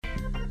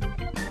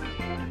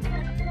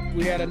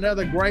We had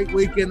another great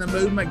week in the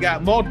movement,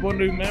 got multiple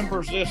new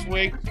members this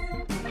week.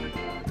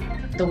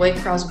 The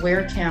Waycross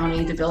Ware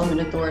County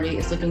Development Authority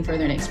is looking for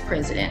their next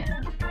president.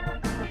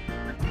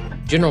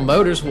 General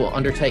Motors will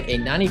undertake a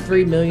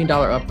 $93 million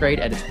upgrade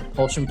at its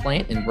propulsion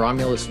plant in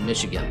Romulus,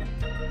 Michigan.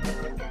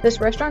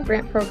 This restaurant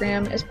grant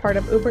program is part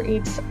of Uber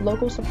Eats'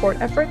 local support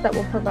effort that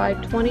will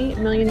provide $20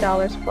 million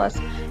plus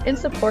in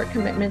support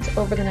commitments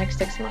over the next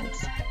 6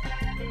 months.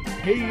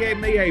 He gave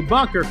me a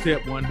bunker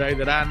tip one day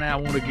that I now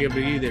want to give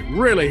to you that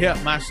really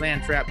helped my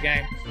sand trap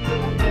game.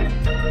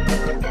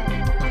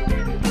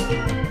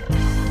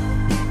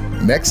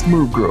 Next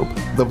Move Group,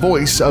 the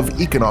voice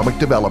of economic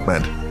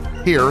development.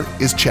 Here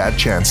is Chad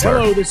Chancellor.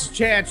 Hello, this is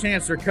Chad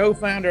Chancellor,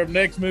 co-founder of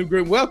Next Move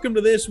Group. Welcome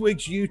to this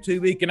week's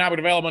YouTube Economic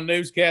Development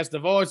Newscast, the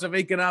voice of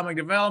economic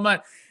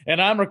development. And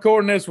I'm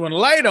recording this one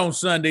late on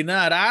Sunday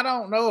night. I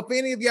don't know if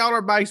any of y'all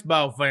are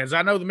baseball fans.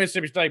 I know the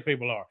Mississippi State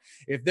people are.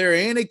 If there are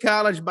any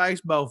college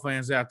baseball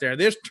fans out there,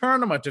 this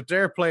tournament that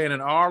they're playing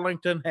in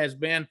Arlington has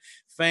been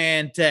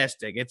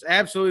fantastic. It's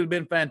absolutely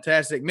been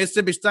fantastic.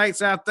 Mississippi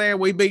State's out there.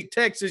 We beat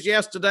Texas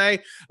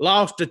yesterday,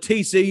 lost to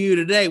TCU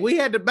today. We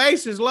had the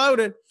bases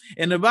loaded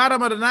in the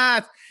bottom of the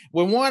ninth.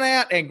 We won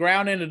out and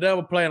ground into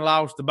double play and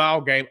lost the ball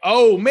game.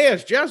 Ole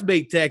Miss just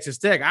beat Texas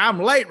Tech.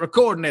 I'm late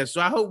recording this, so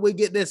I hope we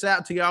get this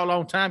out to y'all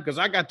on time because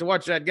I got to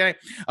watch that game.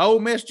 Ole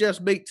Miss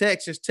just beat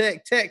Texas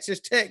Tech. Texas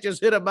Tech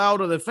just hit a ball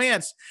to the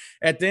fence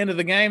at the end of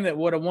the game that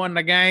would have won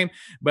the game,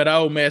 but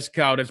Ole Miss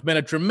caught. It's been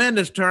a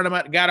tremendous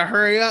tournament. Got to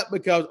hurry up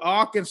because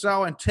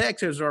Arkansas and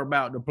Texas are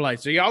about to play.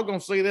 So y'all going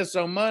to see this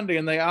on Monday,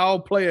 and they all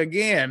play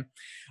again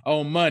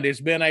on Monday.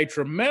 It's been a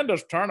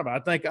tremendous tournament. I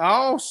think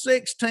all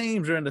 6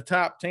 teams are in the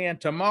top 10.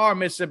 Tomorrow,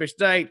 Mississippi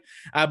State,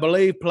 I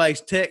believe,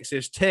 plays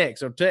Texas Tech.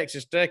 So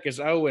Texas Tech is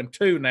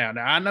 0-2 now.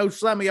 Now, I know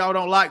some of y'all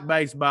don't like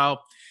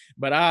baseball,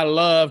 but I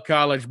love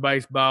college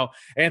baseball,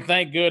 and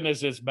thank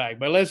goodness it's back.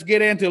 But let's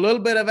get into a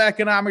little bit of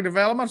economic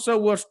development. So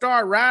we'll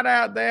start right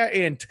out there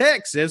in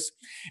Texas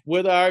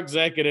with our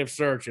executive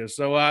searches.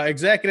 So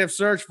executive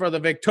search for the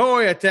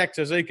Victoria,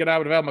 Texas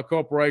Economic Development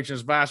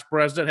Corporation's vice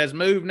president has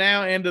moved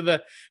now into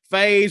the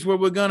phase where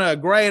we're going to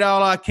grade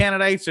all our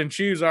candidates and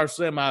choose our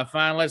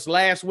semifinalists.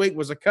 Last week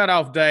was a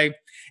cutoff day,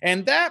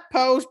 and that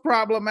posed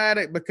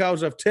problematic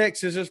because of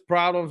Texas's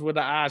problems with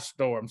the ice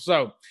storm.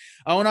 So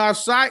on our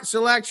site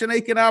selection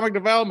economic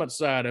development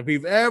side, if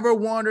you've ever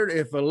wondered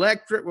if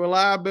electric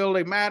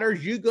reliability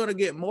matters, you're going to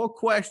get more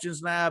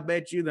questions now, I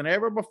bet you, than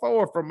ever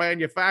before from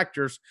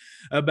manufacturers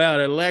about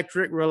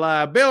electric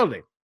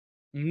reliability.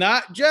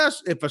 Not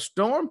just if a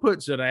storm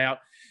puts it out,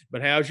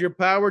 but how's your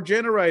power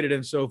generated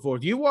and so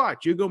forth. You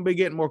watch, you're going to be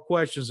getting more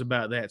questions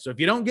about that. So if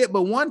you don't get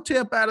but one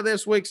tip out of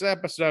this week's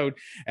episode,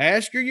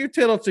 ask your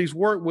utilities,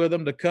 work with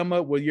them to come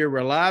up with your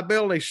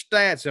reliability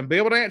stats and be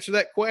able to answer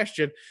that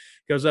question,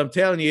 because I'm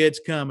telling you, it's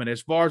coming.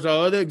 As far as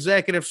our other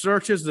executive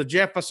searches, the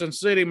Jefferson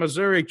City,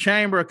 Missouri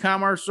Chamber of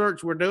Commerce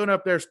search we're doing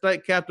up there,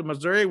 state capital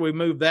Missouri, we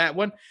moved that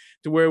one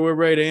to where we're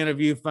ready to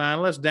interview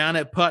finalists. Down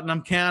at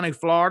Putnam County,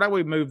 Florida,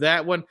 we moved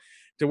that one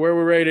to where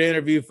we're ready to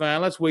interview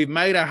finalists. We've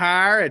made a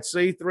hire at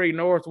C3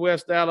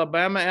 Northwest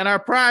Alabama, and our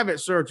private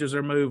searches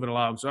are moving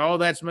along. So all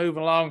that's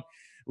moving along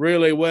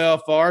really well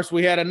for us.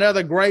 We had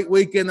another great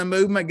week in the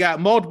movement, got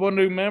multiple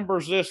new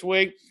members this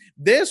week.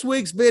 This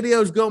week's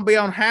video is going to be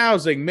on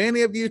housing.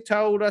 Many of you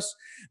told us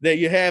that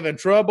you're having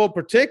trouble,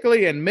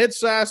 particularly in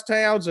mid-sized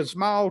towns and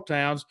small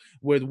towns,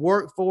 with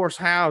workforce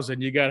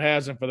housing. You got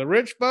housing for the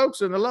rich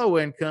folks and the low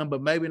income,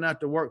 but maybe not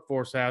the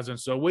workforce housing.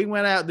 So we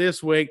went out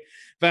this week,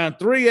 found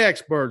 3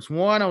 experts,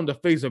 one on the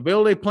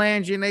feasibility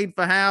plans you need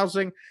for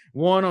housing,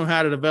 one on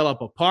how to develop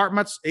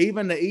apartments,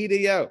 even the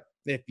EDO,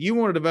 if you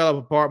want to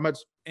develop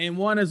apartments, and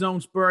one is on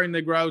spurring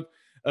the growth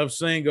of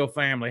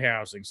single-family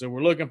housing. So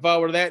we're looking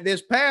forward to that.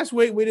 This past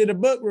week, we did a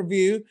book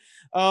review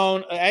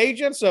on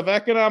Agents of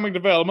Economic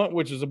Development,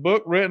 which is a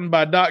book written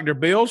by Dr.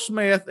 Bill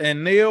Smith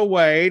and Neil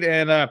Wade.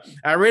 And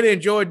I really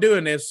enjoyed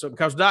doing this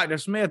because Dr.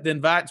 Smith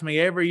invites me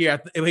every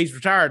year. He's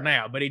retired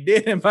now, but he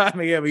did invite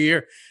me every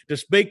year to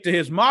speak to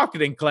his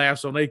marketing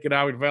class on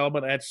economic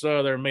development at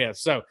Southern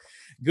Miss. So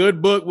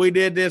good book we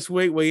did this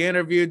week. We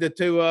interviewed the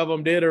 2 of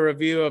them, did a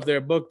review of their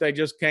book they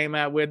just came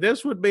out with.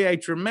 This would be a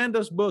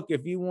tremendous book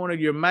if you wanted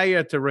your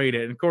mayor to read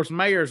it. And, of course,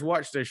 mayors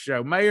watch this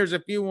show. Mayors,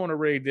 if you want to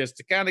read this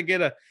to kind of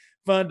get a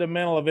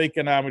fundamental of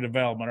economic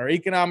development, or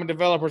economic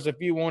developers, if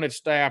you wanted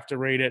staff to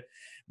read it,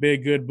 be a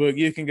good book.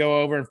 You can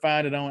go over and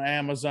find it on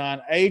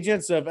Amazon.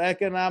 Agents of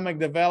Economic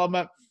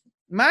Development.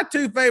 My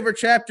 2 favorite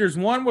chapters,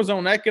 one was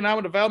on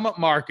economic development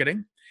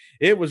marketing.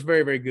 It was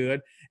very, very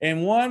good.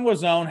 And one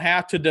was on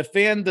how to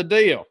defend the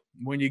deal.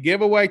 When you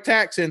give away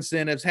tax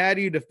incentives, how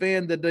do you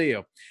defend the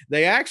deal?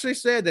 They actually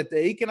said that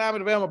the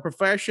economic development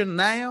profession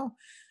now,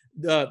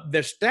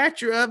 the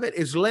stature of it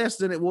is less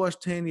than it was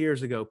 10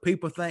 years ago.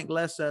 People think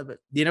less of it.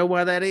 You know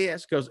why that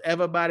is? Because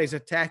everybody's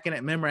attacking it.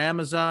 Remember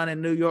Amazon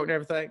in New York and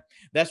everything?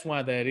 That's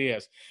why that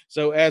is.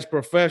 So as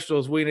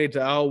professionals, we need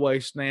to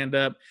always stand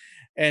up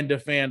and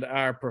defend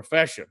our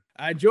profession.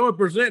 I enjoyed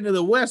presenting to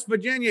the West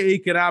Virginia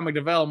Economic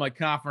Development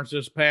Conference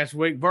this past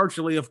week,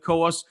 virtually, of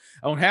course,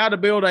 on how to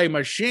build a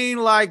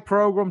machine-like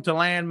program to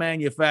land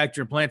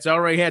manufacturing plants. I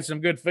already had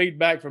some good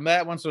feedback from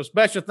that one, so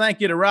special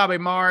thank you to Robbie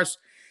Morris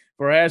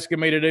for asking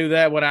me to do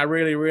that one. I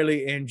really,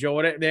 really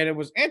enjoyed it. Then it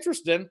was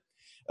interesting.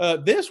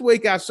 This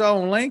week I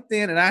saw on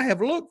LinkedIn, and I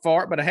have looked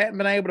for it, but I haven't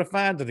been able to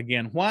find it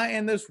again. Why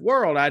in this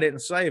world I didn't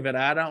save it,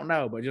 I don't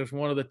know, but just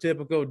one of the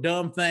typical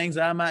dumb things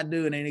I might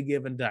do in any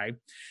given day.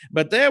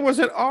 But there was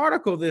an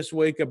article this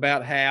week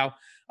about how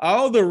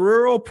all the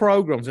rural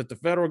programs that the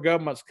federal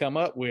government's come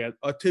up with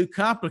are too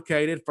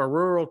complicated for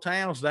rural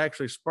towns to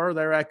actually spur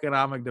their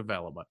economic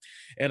development.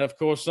 And of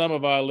course, some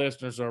of our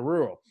listeners are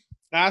rural.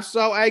 I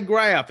saw a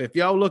graph. If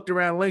y'all looked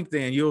around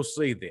LinkedIn, you'll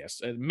see this.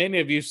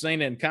 Many of you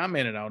seen it and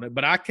commented on it,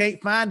 but I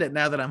can't find it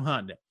now that I'm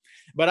hunting.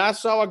 But I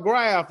saw a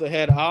graph that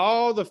had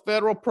all the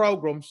federal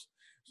programs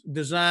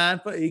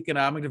designed for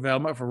economic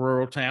development for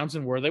rural towns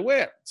and where they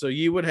went. So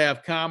you would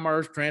have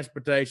commerce,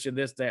 transportation,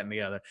 this, that, and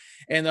the other.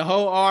 And the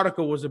whole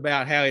article was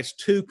about how it's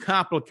too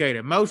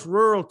complicated. Most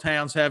rural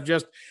towns have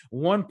just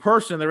one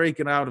person in their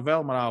economic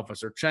development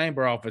office or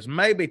chamber office,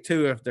 maybe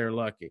two if they're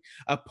lucky,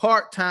 a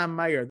part-time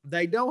mayor.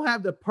 They don't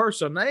have the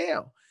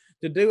personnel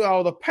to do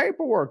all the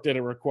paperwork that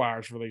it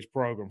requires for these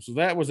programs. So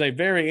that was a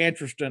very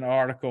interesting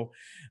article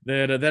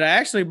that I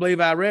actually believe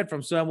I read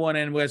from someone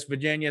in West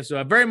Virginia. So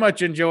I very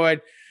much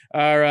enjoyed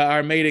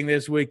our meeting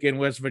this week in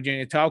West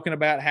Virginia, talking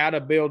about how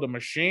to build a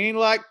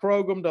machine-like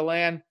program to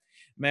land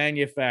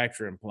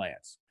manufacturing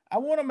plants. I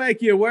want to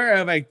make you aware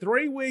of a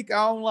 3-week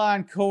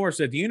online course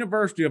that the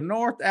University of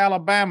North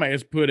Alabama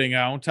is putting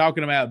on,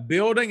 talking about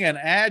building an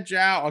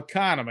agile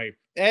economy.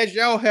 As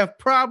y'all have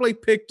probably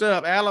picked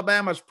up,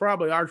 Alabama is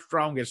probably our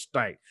strongest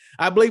state.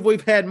 I believe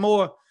we've had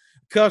more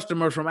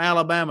customers from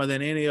Alabama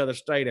than any other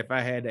state, if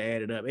I had to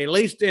add it up, at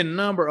least in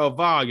number of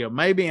volume,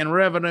 maybe in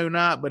revenue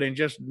not, but in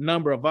just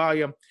number of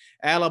volume.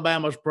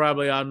 Alabama's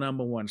probably our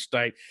number one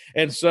state.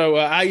 And so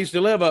I used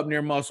to live up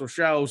near Muscle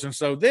Shoals. And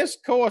so this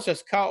course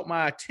has caught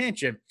my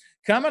attention.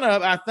 Coming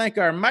up, I think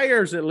our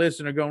mayors that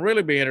listen are going to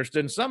really be interested,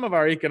 and some of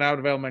our economic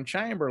development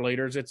chamber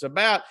leaders. It's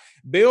about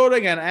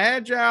building an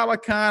agile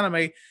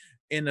economy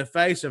in the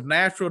face of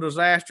natural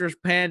disasters,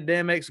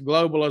 pandemics,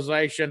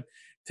 globalization,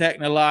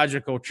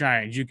 technological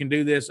change. You can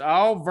do this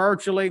all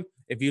virtually.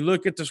 If you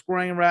look at the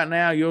screen right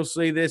now, you'll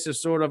see this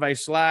is sort of a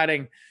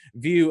sliding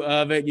view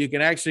of it. You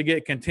can actually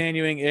get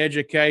continuing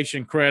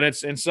education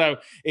credits. And so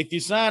if you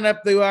sign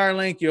up through our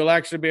link, you'll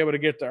actually be able to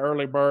get the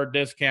early bird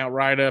discount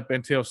right up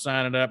until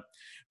signing up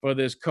for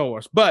this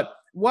course. But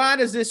why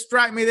does this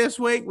strike me this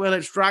week? Well,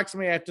 it strikes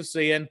me after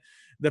seeing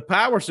the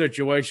power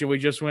situation we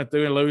just went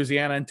through in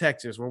Louisiana and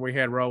Texas, where we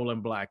had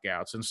rolling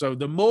blackouts. And so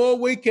the more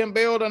we can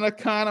build an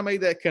economy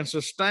that can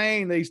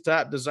sustain these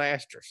type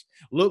disasters.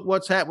 Look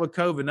what's happened with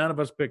COVID. None of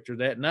us pictured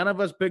that. None of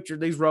us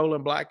pictured these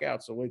rolling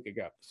blackouts a week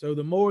ago. So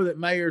the more that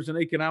mayors and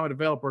economic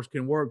developers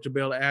can work to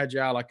build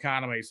agile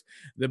economies,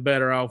 the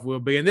better off we'll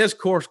be. And this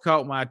course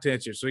caught my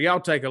attention. So y'all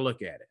take a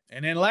look at it.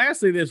 And then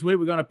lastly, this week,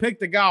 we're going to pick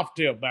the golf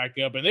tip back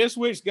up. And this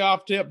week's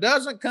golf tip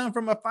doesn't come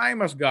from a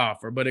famous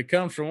golfer, but it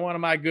comes from one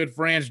of my good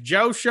friends,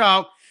 Joe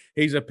Schalk.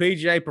 He's a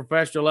PGA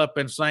professional up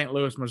in St.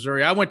 Louis,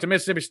 Missouri. I went to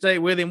Mississippi State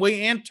with him.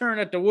 We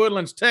interned at the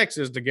Woodlands,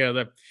 Texas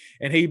together,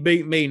 and he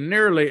beat me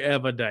nearly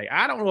every day.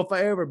 I don't know if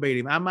I ever beat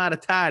him. I might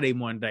have tied him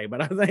one day,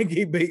 but I think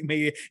he beat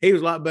me. He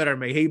was a lot better than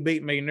me. He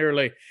beat me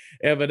nearly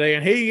every day,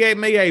 and he gave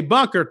me a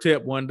bunker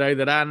tip one day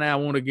that I now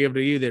want to give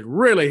to you that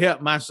really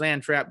helped my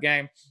sand trap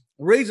game.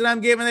 The reason I'm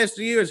giving this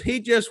to you is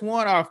he just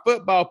won our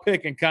football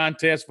picking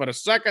contest for the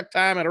second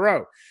time in a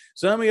row.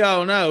 Some of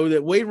y'all know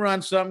that we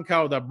run something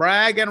called the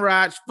Bragging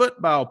Rights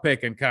Football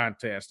Picking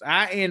Contest.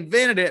 I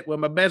invented it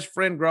with my best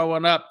friend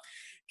growing up,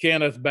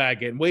 Kenneth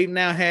Baggett. We've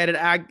now had it,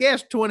 I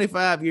guess,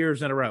 25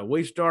 years in a row.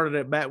 We started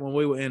it back when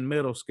we were in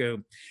middle school.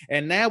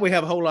 And now we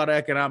have a whole lot of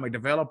economic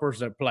developers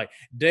that play.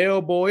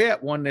 Dale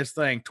Boyette won this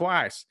thing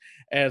twice,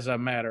 as a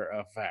matter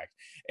of fact.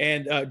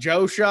 And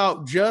Joe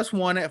Schalk just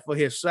won it for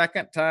his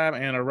second time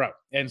in a row.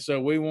 And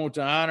so we want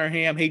to honor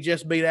him. He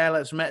just beat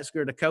Alex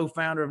Metzger, the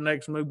co-founder of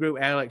Next Move Group.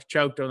 Alex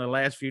choked on the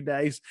last few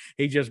days.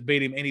 He just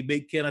beat him, and he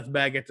beat Kenneth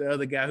Baggett, the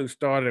other guy who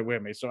started it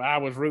with me. So I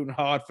was rooting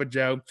hard for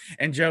Joe,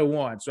 and Joe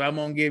won. So I'm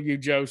going to give you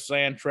Joe's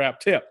sand trap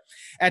tip.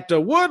 At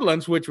the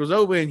Woodlands, which was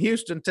over in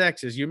Houston,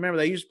 Texas, you remember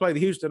they used to play the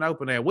Houston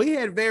Open there. We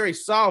had very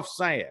soft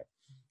sand,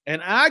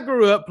 and I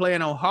grew up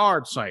playing on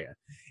hard sand.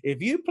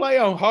 If you play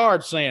on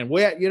hard sand,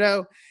 wet,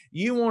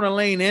 you want to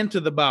lean into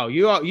the ball.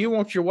 You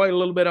want your weight a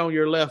little bit on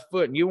your left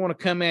foot, and you want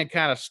to come in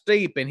kind of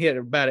steep and hit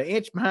about an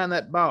inch behind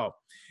that ball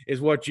is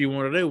what you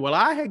want to do. Well,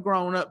 I had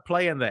grown up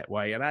playing that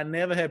way, and I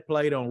never had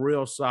played on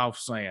real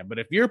soft sand. But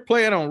if you're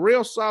playing on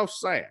real soft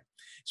sand,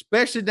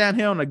 especially down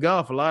here on the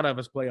Gulf, a lot of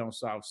us play on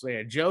soft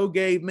sand. Joe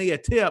gave me a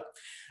tip.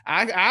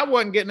 I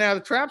wasn't getting out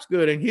of the traps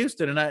good in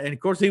Houston, and of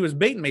course he was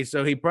beating me,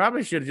 so he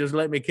probably should have just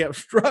let me keep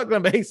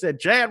struggling. But he said,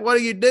 "Chad, what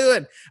are you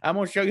doing? I'm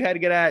going to show you how to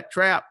get out of that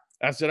trap."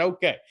 I said,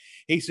 "Okay."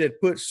 He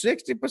said, "Put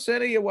 60%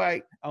 of your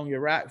weight on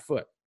your right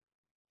foot."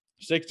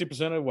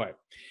 60% of the weight.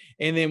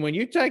 And then when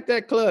you take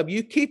that club,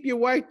 you keep your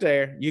weight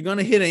there. You're going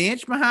to hit an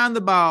inch behind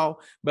the ball,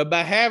 but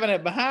by having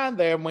it behind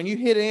there, when you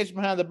hit an inch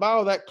behind the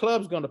ball, that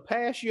club's going to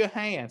pass your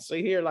hands.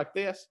 See here like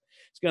this?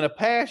 It's going to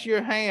pass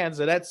your hands,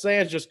 and that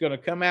sand's just going to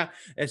come out.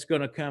 It's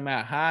going to come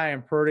out high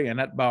and pretty, and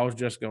that ball's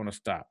just going to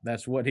stop.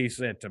 That's what he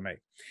said to me.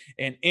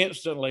 And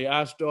instantly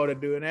I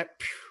started doing that.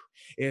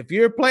 If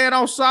you're playing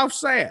on soft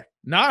sand,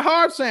 not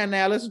hard sand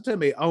now, listen to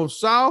me, on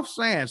soft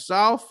sand,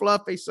 soft,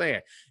 fluffy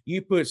sand,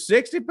 you put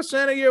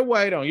 60% of your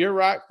weight on your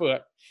right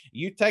foot.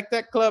 You take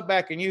that club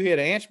back and you hit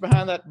an inch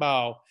behind that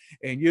ball,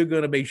 and you're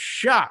going to be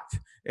shocked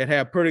at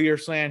how pretty your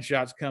sand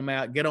shots come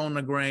out, get on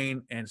the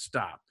green, and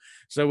stop.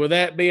 So with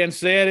that being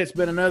said, it's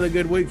been another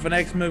good week for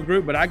Next Move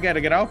Group, but I got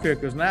to get off here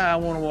because now I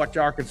want to watch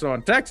Arkansas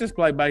and Texas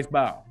play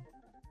baseball.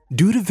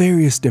 Due to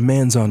various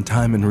demands on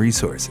time and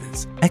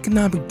resources,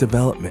 economic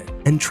development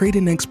and trade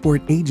and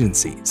export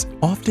agencies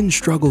often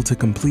struggle to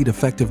complete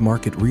effective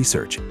market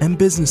research and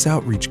business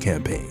outreach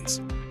campaigns.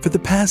 For the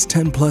past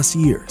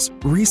 10+ years,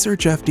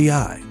 Research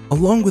FDI,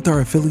 along with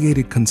our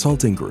affiliated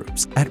consulting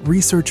groups at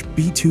Research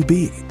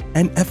B2B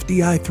and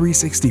FDI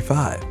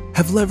 365,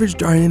 have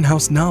leveraged our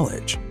in-house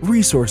knowledge,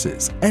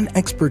 resources, and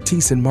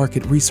expertise in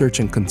market research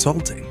and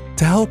consulting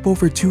to help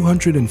over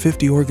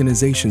 250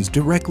 organizations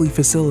directly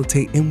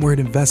facilitate inward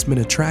investment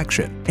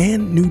attraction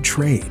and new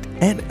trade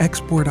and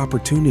export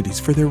opportunities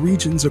for their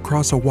regions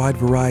across a wide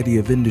variety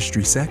of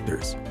industry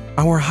sectors.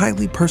 Our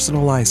highly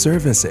personalized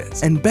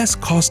services and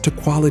best cost to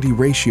quality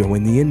ratio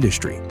in the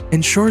industry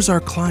ensures our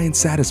client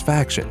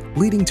satisfaction,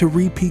 leading to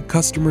repeat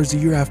customers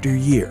year after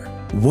year.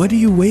 What are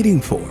you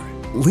waiting for?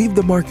 Leave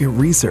the market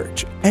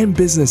research and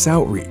business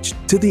outreach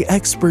to the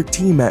expert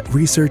team at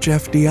Research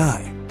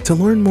FDI. To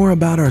learn more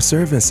about our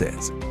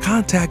services,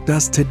 contact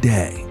us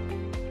today.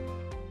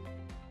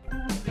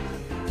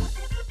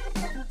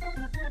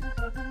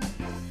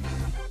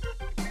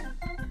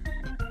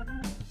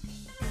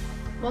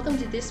 Welcome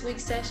to this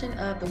week's session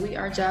of the We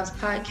Are Jobs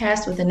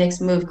podcast with the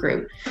Next Move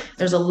Group.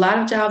 There's a lot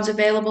of jobs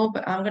available,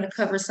 but I'm going to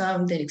cover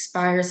some that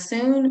expire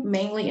soon,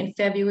 mainly in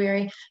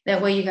February.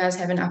 That way you guys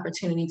have an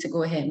opportunity to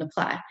go ahead and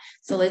apply.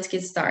 So let's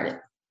get started.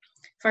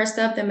 First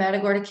up, the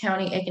Matagorda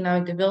County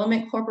Economic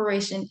Development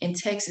Corporation in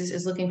Texas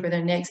is looking for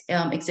their next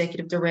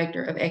Executive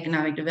Director of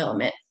Economic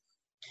Development.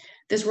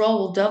 This role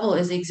will double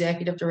as the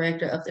Executive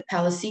Director of the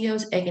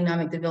Palacios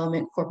Economic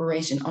Development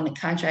Corporation on a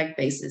contract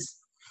basis.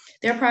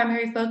 Their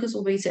primary focus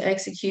will be to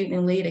execute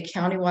and lead a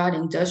countywide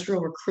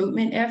industrial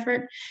recruitment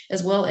effort,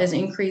 as well as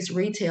increase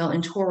retail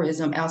and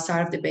tourism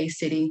outside of the Bay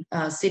City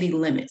city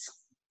limits.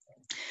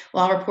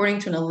 While reporting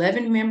to an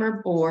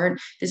 11-member board,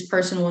 this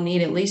person will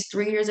need at least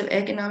 3 years of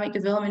economic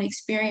development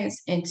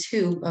experience and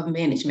 2 of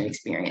management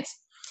experience.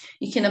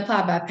 You can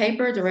apply by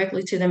paper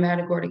directly to the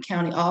Matagorda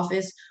County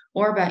office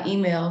or by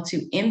email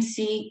to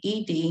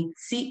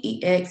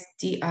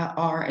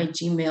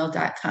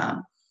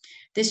mcedcexdir@gmail.com.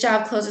 This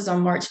job closes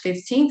on March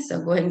 15th,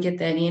 so go ahead and get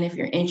that in if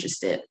you're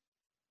interested.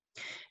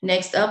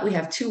 Next up, we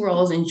have 2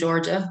 roles in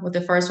Georgia, with the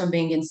first one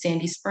being in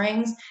Sandy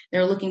Springs.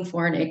 They're looking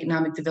for an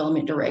economic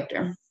development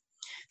director.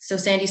 So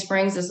Sandy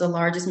Springs is the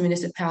largest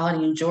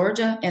municipality in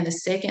Georgia and the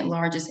second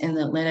largest in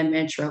the Atlanta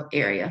metro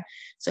area.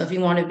 So if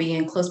you want to be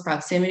in close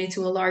proximity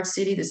to a large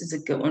city, this is a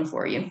good one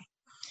for you.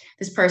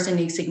 This person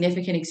needs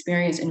significant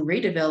experience in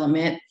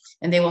redevelopment,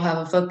 and they will have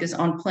a focus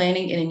on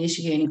planning and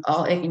initiating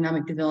all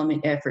economic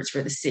development efforts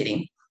for the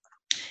city.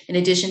 In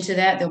addition to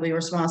that, they'll be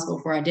responsible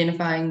for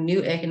identifying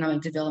new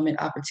economic development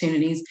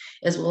opportunities,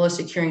 as well as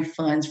securing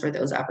funds for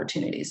those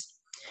opportunities.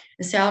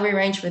 The salary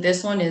range for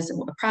this one is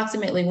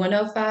approximately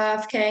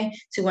 $105K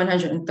to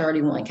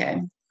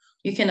 $131K.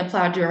 You can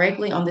apply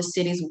directly on the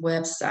city's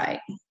website.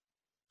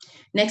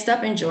 Next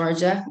up in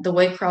Georgia, the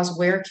Waycross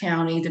Ware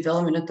County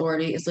Development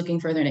Authority is looking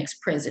for their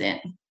next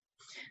president.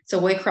 So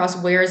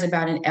Waycross Ware is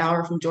about an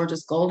hour from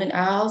Georgia's Golden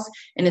Isles,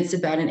 and it's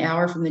about an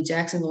hour from the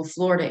Jacksonville,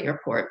 Florida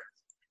airport.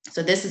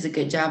 So this is a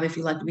good job if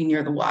you like to be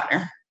near the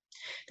water.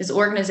 This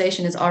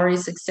organization is already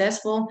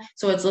successful,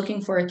 so it's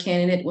looking for a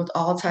candidate with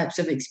all types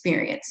of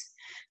experience.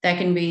 That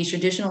can be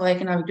traditional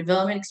economic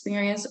development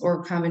experience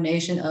or a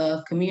combination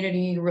of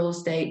community, real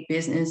estate,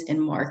 business, and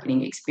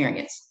marketing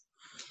experience.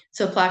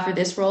 To apply for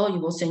this role,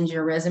 you will send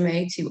your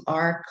resume to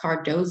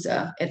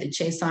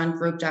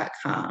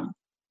rcardoza@thechasongroup.com.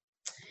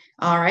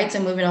 All right,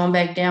 so moving on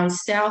back down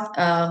south,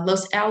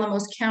 Los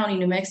Alamos County,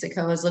 New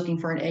Mexico is looking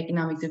for an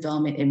economic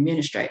development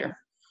administrator.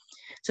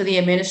 So the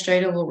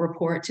administrator will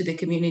report to the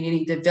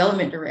community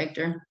development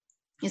director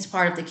as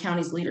part of the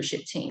county's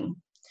leadership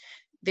team.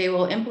 They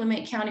will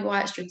implement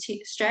countywide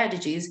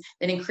strategies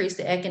that increase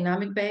the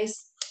economic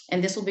base,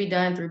 and this will be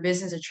done through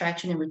business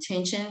attraction and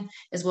retention,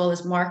 as well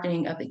as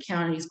marketing of the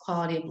county's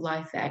quality of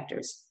life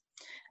factors.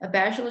 A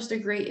bachelor's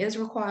degree is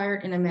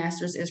required and a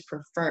master's is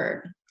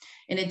preferred.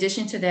 In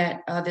addition to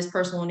that, this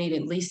person will need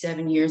at least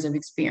 7 years of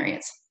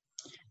experience.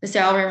 The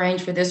salary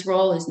range for this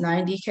role is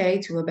 $90K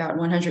to about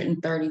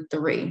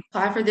 $133.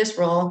 Apply for this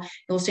role,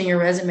 you'll send your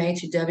resume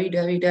to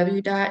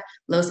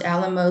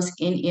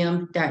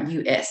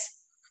www.losalamosnm.us.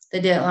 The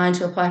deadline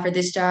to apply for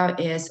this job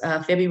is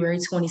February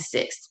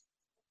 26th.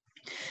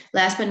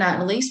 Last but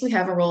not least, we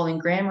have a role in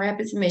Grand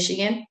Rapids,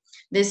 Michigan.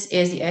 This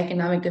is the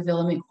Economic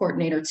Development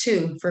Coordinator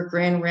 2 for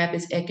Grand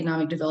Rapids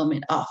Economic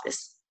Development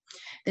Office.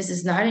 This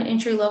is not an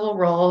entry-level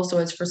role, so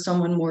it's for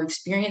someone more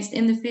experienced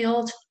in the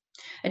field.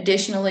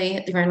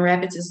 Additionally, the Grand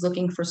Rapids is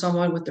looking for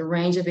someone with a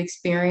range of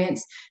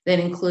experience that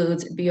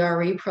includes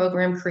BRE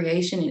program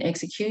creation and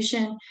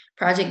execution,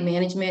 project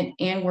management,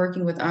 and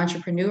working with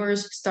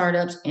entrepreneurs,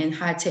 startups, and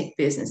high-tech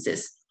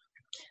businesses.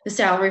 The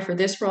salary for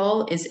this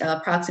role is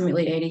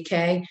approximately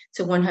 $80K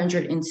to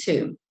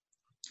 $102.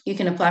 You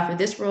can apply for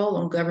this role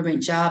on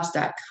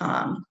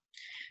governmentjobs.com.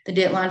 The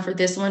deadline for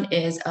this one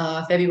is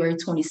February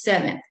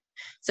 27th.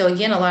 So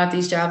again, a lot of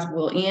these jobs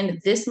will end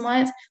this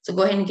month. So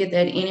go ahead and get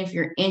that in if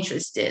you're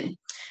interested.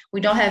 We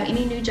don't have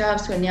any new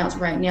jobs to announce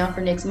right now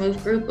for Next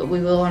Move Group, but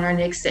we will on our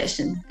next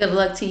session. Good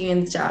luck to you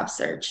in the job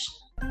search.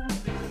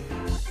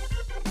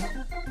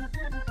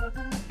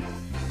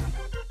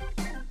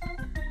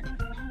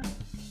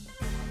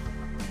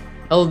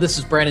 Hello, this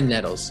is Brandon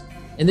Nettles.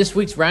 In this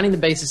week's Rounding the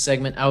Bases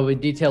segment, I will be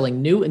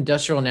detailing new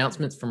industrial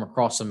announcements from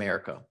across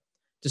America.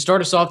 To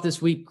start us off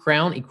this week,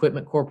 Crown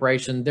Equipment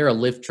Corporation, they're a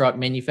lift truck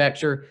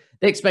manufacturer.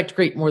 They expect to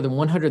create more than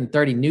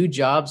 130 new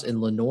jobs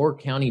in Lenoir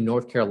County,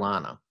 North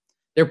Carolina.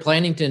 They're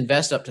planning to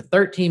invest up to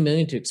 $13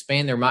 million to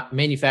expand their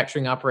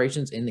manufacturing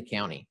operations in the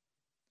county.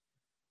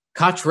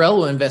 Cottrell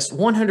will invest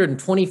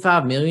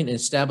 $125 million and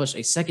establish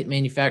a second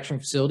manufacturing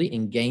facility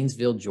in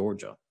Gainesville,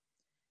 Georgia.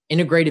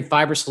 Integrated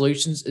Fiber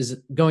Solutions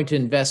is going to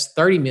invest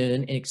 $30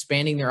 million in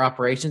expanding their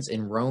operations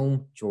in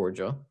Rome,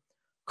 Georgia.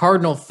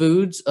 Cardinal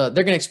Foods, they're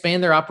going to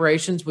expand their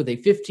operations with a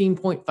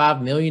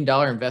 $15.5 million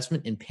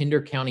investment in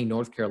Pender County,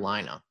 North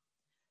Carolina.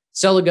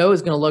 Celago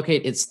is going to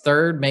locate its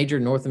third major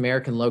North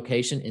American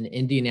location in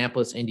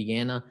Indianapolis,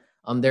 Indiana.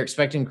 They're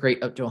expecting to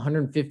create up to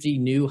 150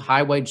 new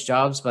high-wage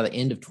jobs by the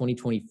end of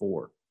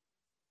 2024.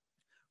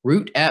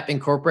 Root App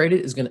Incorporated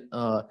is going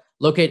to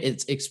locate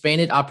its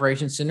expanded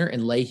operations center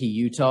in Leahy,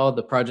 Utah.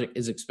 The project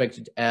is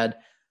expected to add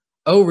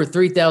over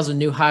 3,000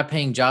 new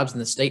high-paying jobs in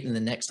the state in the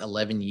next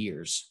 11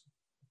 years.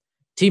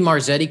 T.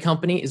 Marzetti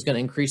Company is going to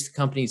increase the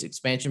company's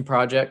expansion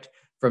project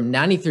from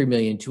 $93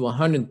 million to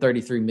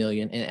 $133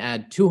 million and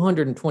add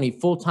 220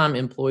 full-time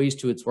employees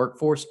to its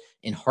workforce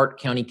in Hart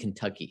County,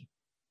 Kentucky.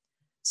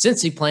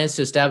 Cincy plans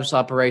to establish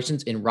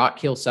operations in Rock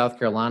Hill, South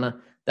Carolina.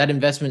 That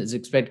investment is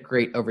expected to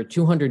create over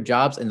 200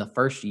 jobs in the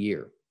first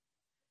year.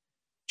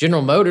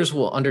 General Motors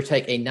will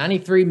undertake a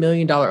 $93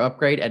 million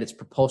upgrade at its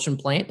propulsion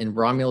plant in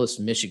Romulus,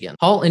 Michigan.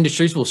 Hall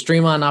Industries will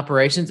streamline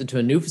operations into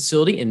a new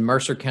facility in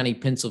Mercer County,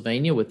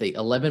 Pennsylvania with a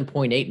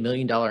 $11.8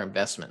 million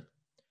investment.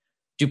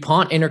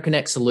 DuPont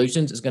Interconnect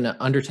Solutions is going to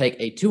undertake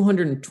a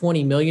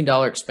 $220 million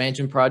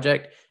expansion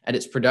project at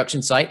its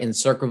production site in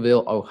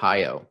Circleville,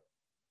 Ohio.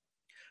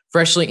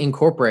 Freshly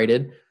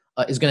Incorporated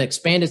is going to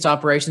expand its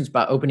operations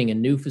by opening a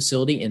new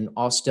facility in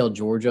Austell,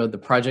 Georgia. The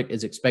project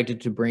is expected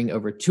to bring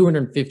over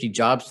 250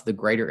 jobs to the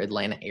greater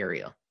Atlanta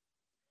area.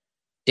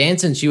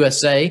 Danson's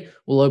USA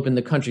will open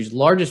the country's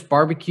largest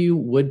barbecue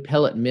wood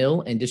pellet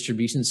mill and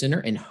distribution center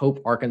in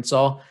Hope,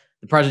 Arkansas.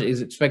 The project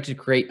is expected to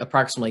create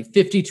approximately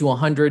 50 to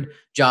 100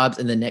 jobs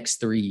in the next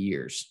 3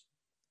 years.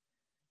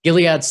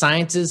 Gilead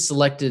Sciences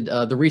selected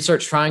the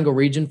Research Triangle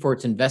region for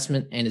its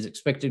investment and is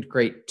expected to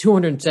create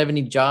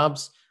 270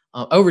 jobs,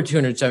 over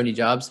 270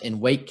 jobs in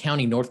Wake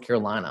County, North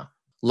Carolina.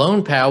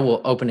 Lone Pal will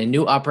open a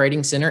new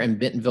operating center in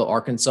Bentonville,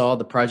 Arkansas.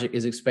 The project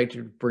is expected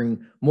to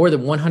bring more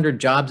than 100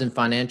 jobs in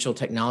financial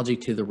technology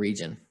to the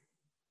region.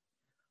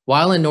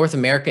 Weiland North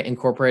America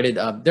Incorporated,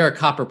 they're a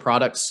copper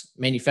products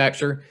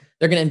manufacturer.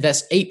 They're going to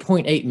invest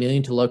 $8.8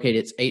 million to locate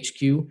its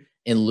HQ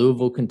in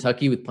Louisville,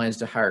 Kentucky, with plans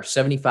to hire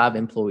 75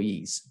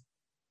 employees.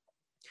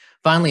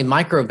 Finally,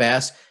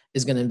 Microvast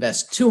is going to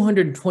invest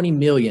 $220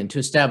 million to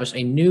establish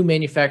a new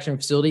manufacturing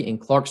facility in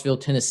Clarksville,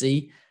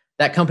 Tennessee.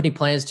 That company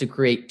plans to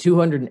create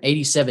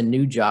 287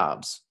 new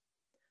jobs.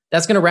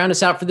 That's going to round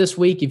us out for this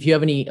week. If you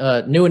have any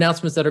new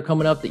announcements that are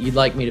coming up that you'd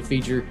like me to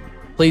feature,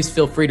 please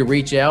feel free to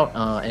reach out,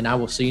 and I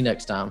will see you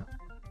next time.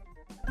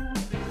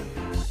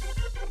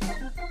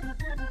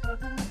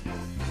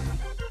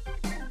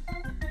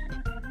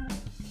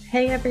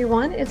 Hey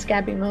everyone, it's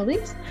Gabby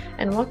Movies,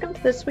 and welcome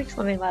to this week's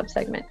Learning Lab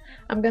segment.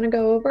 I'm going to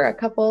go over a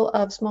couple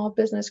of small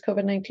business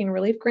COVID-19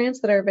 relief grants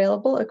that are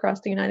available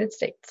across the United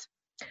States.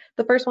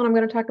 The first one I'm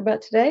going to talk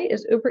about today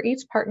is Uber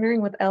Eats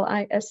partnering with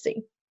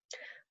LISC.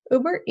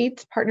 Uber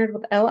Eats partnered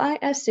with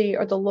LISC,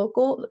 or the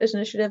Local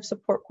Initiative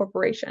Support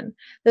Corporation.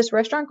 This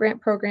restaurant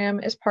grant program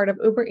is part of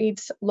Uber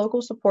Eats'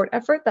 local support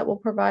effort that will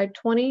provide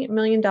 $20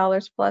 million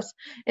plus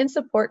in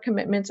support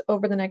commitments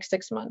over the next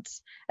 6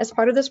 months. As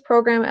part of this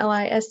program,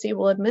 LISC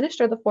will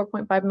administer the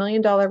 $4.5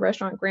 million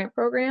restaurant grant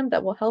program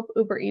that will help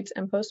Uber Eats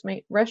and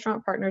Postmates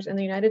restaurant partners in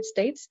the United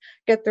States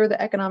get through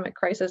the economic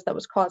crisis that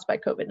was caused by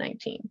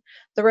COVID-19.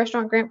 The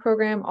restaurant grant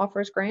program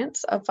offers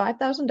grants of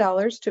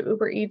 $5,000 to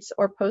Uber Eats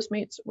or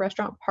Postmates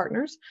restaurant partners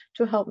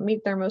to help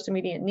meet their most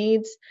immediate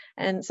needs,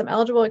 and some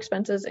eligible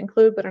expenses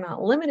include, but are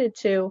not limited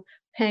to,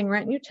 paying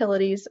rent and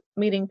utilities,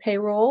 meeting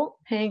payroll,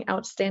 paying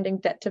outstanding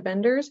debt to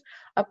vendors,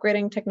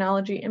 upgrading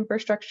technology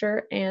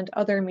infrastructure, and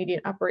other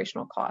immediate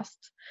operational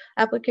costs.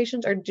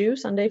 Applications are due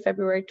Sunday,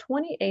 February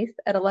 28th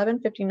at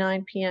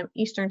 11:59 p.m.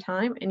 Eastern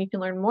Time, and you can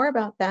learn more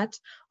about that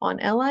on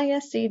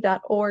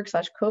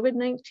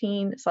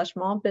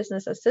lisc.org/COVID-19/small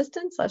business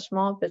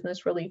assistance/small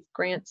business relief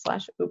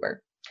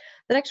grant/Uber.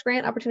 The next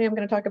grant opportunity I'm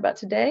going to talk about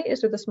today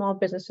is through the Small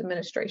Business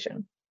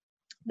Administration.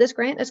 This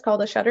grant is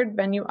called the Shuttered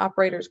Venue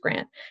Operators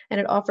Grant, and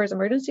it offers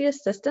emergency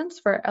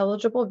assistance for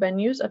eligible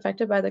venues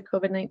affected by the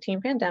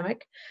COVID-19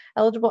 pandemic.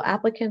 Eligible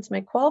applicants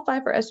may qualify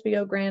for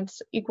SVO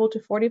grants equal to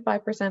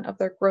 45% of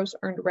their gross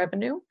earned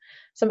revenue.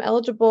 Some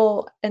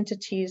eligible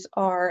entities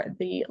are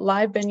the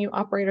live venue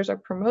operators or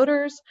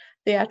promoters,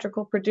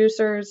 theatrical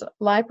producers,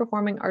 live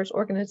performing arts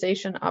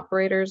organization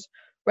operators,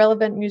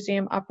 relevant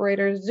museum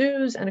operators,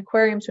 zoos, and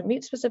aquariums who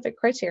meet specific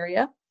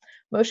criteria,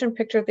 motion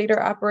picture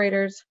theater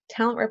operators,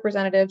 talent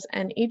representatives,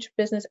 and each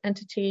business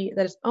entity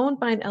that is owned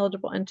by an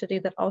eligible entity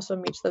that also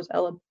meets those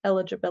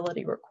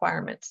eligibility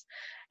requirements.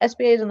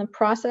 SBA is in the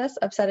process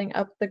of setting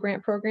up the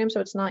grant program,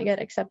 so it's not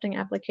yet accepting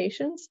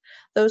applications.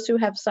 Those who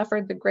have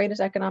suffered the greatest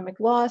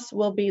economic loss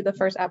will be the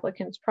first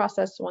applicants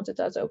processed once it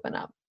does open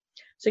up.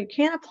 So you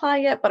can't apply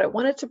yet, but I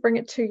wanted to bring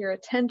it to your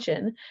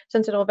attention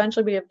since it'll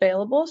eventually be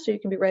available so you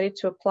can be ready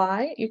to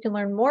apply. You can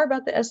learn more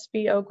about the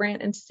SBO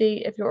grant and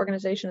see if your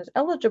organization is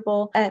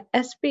eligible at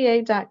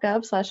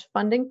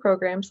sba.gov/funding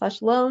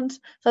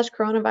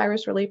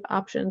program/loans/coronavirus relief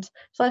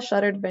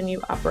options/shuttered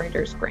venue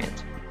operators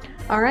grant.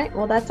 All right,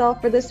 well, that's all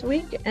for this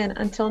week. And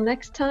until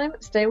next time,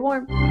 stay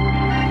warm.